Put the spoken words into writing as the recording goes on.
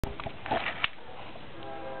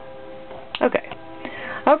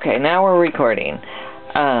Okay, now we're recording.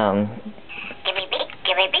 Gimme beak,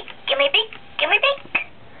 gimme beak, gimme beak, gimme beak.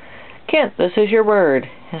 Kent, this is your bird.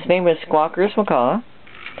 His name is Squawkers Macaw,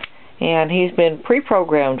 and he's been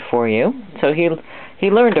pre-programmed for you, so he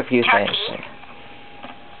learned a few Turkey. things.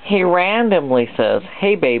 He randomly says,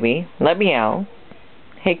 "Hey baby, let me out."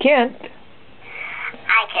 "Hey Kent."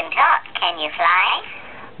 I can talk, can you fly?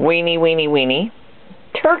 "Weenie, weenie, weenie."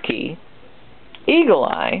 "Turkey." "Eagle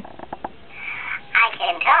eye." I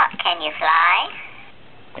can talk, can you fly?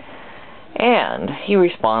 And he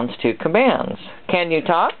responds to commands. "Can you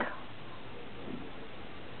talk?"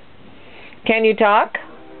 "Can you talk?"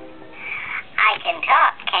 I can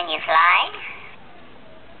talk, can you fly?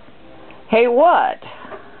 "Hey what?"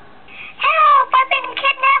 Help, I've been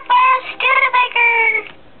kidnapped by a Studebaker.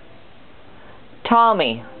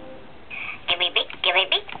 "Tommy." Gimme beak, gimme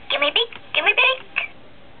beak, gimme beak, gimme beak.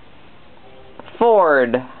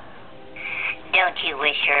 "Ford." Don't you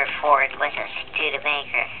wish your Ford was a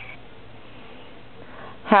Studebaker?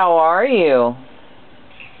 "How are you?"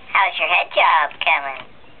 How's your head job coming?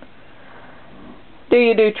 "Do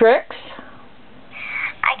you do tricks?"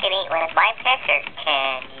 I can eat with my pisser,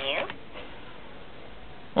 can you?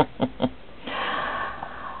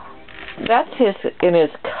 That's in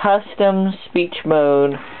his custom speech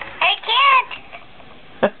mode. Hey,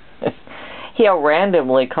 Kent! He'll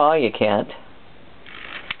randomly call you Kent.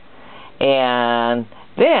 And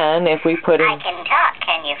then if we put him I can talk,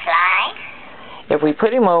 can you fly? if we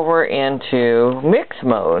put him over into mix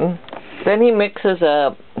mode, then he mixes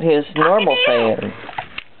up his normal sayings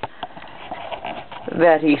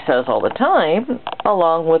that he says all the time,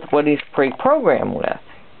 along with what he's pre-programmed with.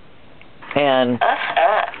 And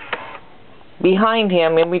behind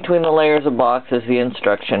him, in between the layers of box, is the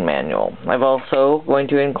instruction manual. I'm also going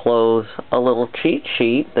to enclose a little cheat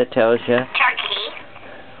sheet that tells you Turkey.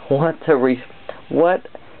 what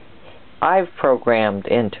I've programmed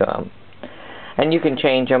into him. And you can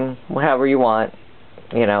change them however you want,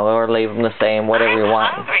 or leave them the same, whatever you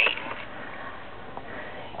want. Hungry.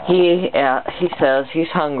 He says he's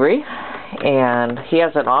hungry, and he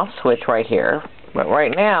has an off switch right here. But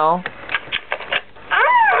right now,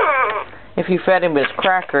 if you fed him his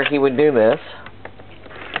cracker, he would do this.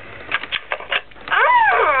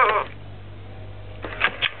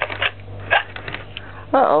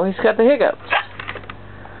 Uh-oh, he's got the hiccups.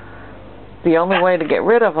 The only way to get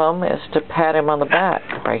rid of him is to pat him on the back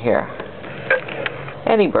right here.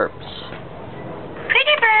 And he burps.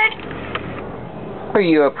 Pretty bird. Are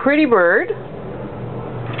you a pretty bird?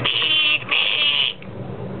 Feed me.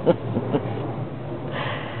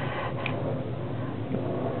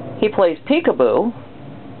 He plays peekaboo.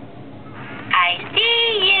 I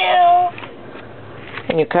see you.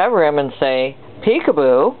 And you cover him and say,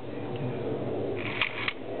 "Peekaboo.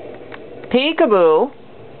 Peekaboo.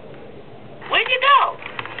 Where'd you go?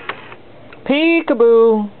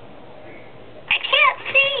 Peekaboo. I can't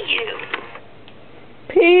see you.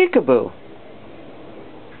 Peekaboo."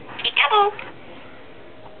 Peekaboo.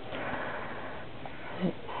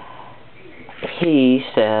 He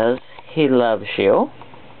says he loves you.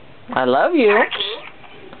 "I love you."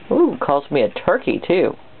 Turkey. Ooh, calls me a turkey,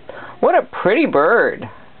 too. What a pretty bird.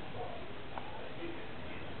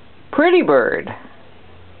 Pretty bird.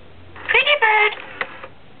 Pretty bird.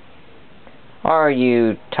 Are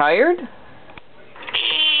you tired?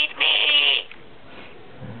 Feed me.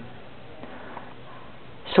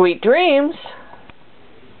 Sweet dreams.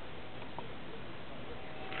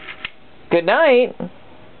 Good night.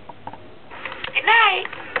 Good night.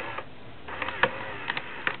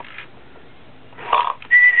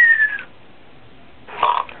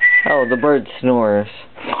 Oh, the bird snores.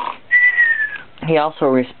 He also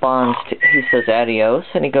responds to, he says adios,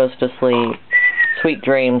 and he goes to sleep. Sweet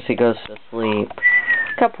dreams, he goes to sleep.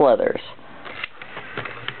 A couple others.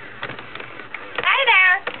 Hi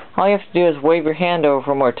there. All you have to do is wave your hand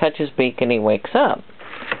over him or touch his beak, and he wakes up.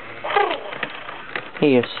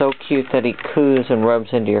 He is so cute that he coos and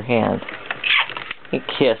rubs into your hand. He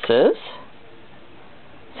kisses.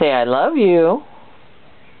 Say, "I love you."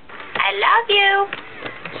 I love you.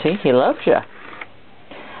 See, he loves you.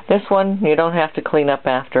 This one, you don't have to clean up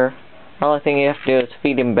after. The only thing you have to do is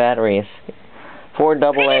feed him batteries. 4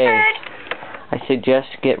 double Pretty A's. bird. I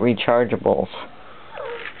suggest get rechargeables.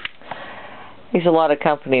 He's a lot of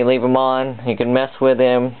company. Leave him on. You can mess with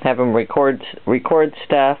him, have him record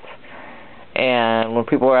stuff, and when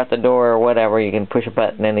people are at the door or whatever, you can push a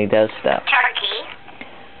button and he does stuff. Turkey.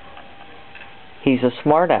 He's a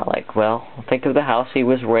smart aleck. Well, think of the house he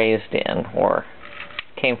was raised in or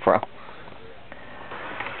came from.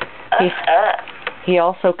 He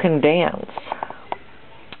also can dance.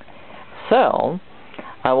 So,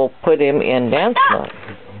 I will put him in dance mode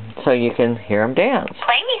so you can hear him dance.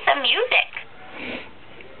 Play me some music.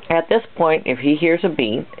 At this point, if he hears a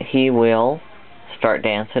beat, he will start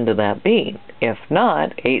dancing to that beat. If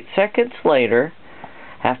not, 8 seconds later,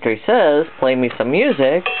 after he says, play me some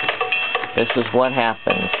music, this is what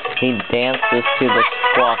happens. He dances to the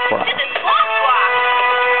squawk rock.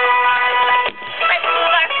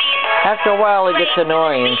 After a while, it gets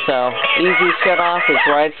annoying, so easy shut off is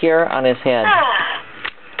right here on his head.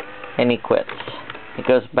 And he quits. He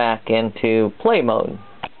goes back into play mode.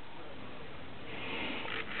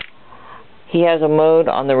 He has a mode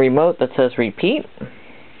on the remote that says repeat.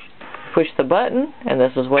 Push the button, and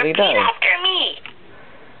this is what he does. Repeat after me.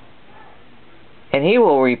 And he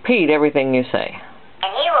will repeat everything you say.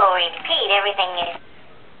 And he will repeat everything you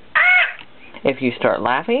say. If you start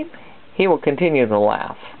laughing, he will continue to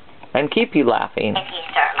laugh and keep you laughing. If you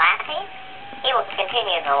start laughing, he will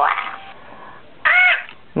continue to laugh.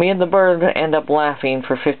 Me and the bird end up laughing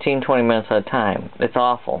for 15-20 minutes at a time. It's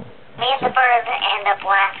awful. Me and the bird end up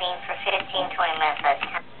laughing for 15-20 minutes at a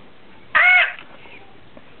time.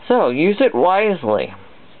 So, use it wisely.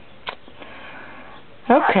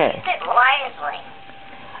 Okay. Use it wisely.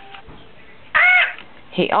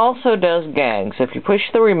 He also does gags. If you push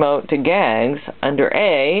the remote to gags, under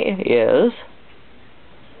A is...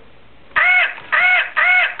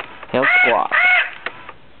 he'll squawk.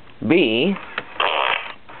 B...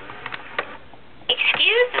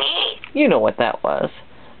 excuse me. you know what that was.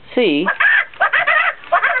 C...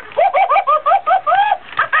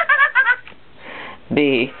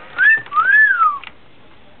 D...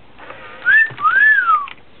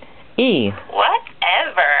 E...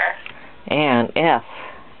 whatever. and F.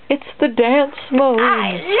 It's the dance mode.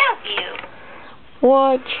 I love you.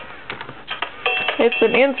 Watch. It's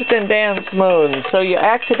an instant dance mode, so you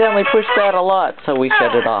accidentally push that a lot, so we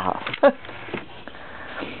shut it off.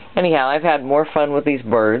 Anyhow, I've had more fun with these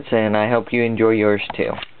birds, and I hope you enjoy yours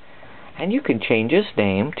too. And you can change his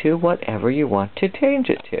name to whatever you want to change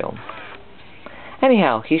it to.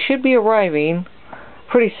 Anyhow, he should be arriving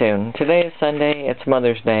pretty soon. Today is Sunday, it's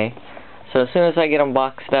Mother's Day, so as soon as I get him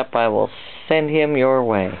boxed up, I will send him your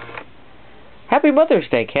way. Happy Mother's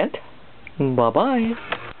Day, Kent. Bye-bye.